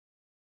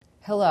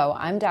Hello,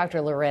 I'm Dr.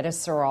 Loretta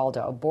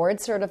Seraldo,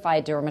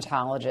 board-certified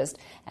dermatologist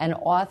and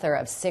author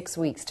of 6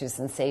 Weeks to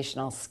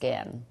Sensational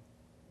Skin.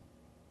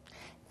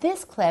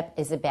 This clip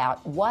is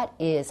about what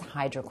is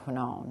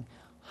hydroquinone.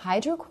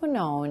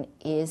 Hydroquinone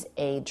is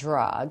a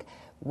drug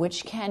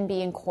which can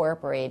be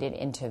incorporated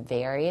into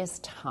various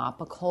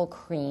topical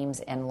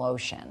creams and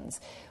lotions.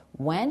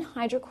 When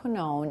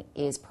hydroquinone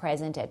is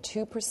present at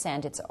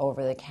 2%, it's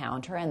over the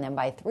counter, and then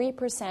by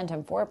 3%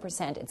 and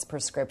 4%, it's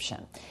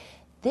prescription.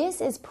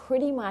 This is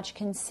pretty much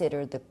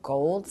considered the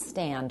gold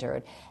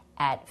standard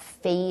at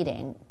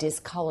fading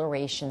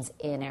discolorations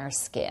in our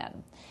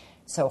skin.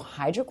 So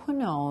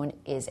hydroquinone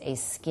is a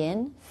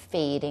skin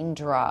fading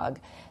drug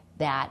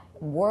that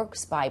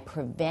works by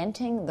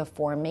preventing the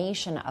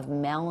formation of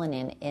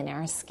melanin in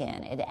our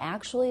skin. It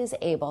actually is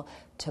able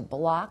to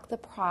block the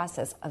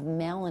process of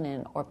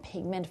melanin or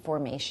pigment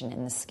formation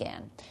in the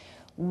skin.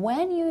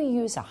 When you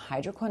use a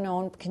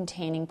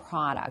hydroquinone-containing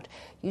product,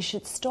 you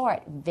should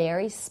start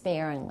very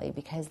sparingly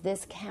because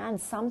this can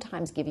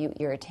sometimes give you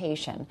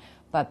irritation,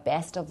 but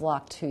best of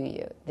luck to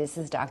you. This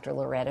is Dr.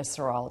 Loretta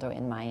Seraldo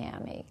in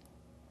Miami.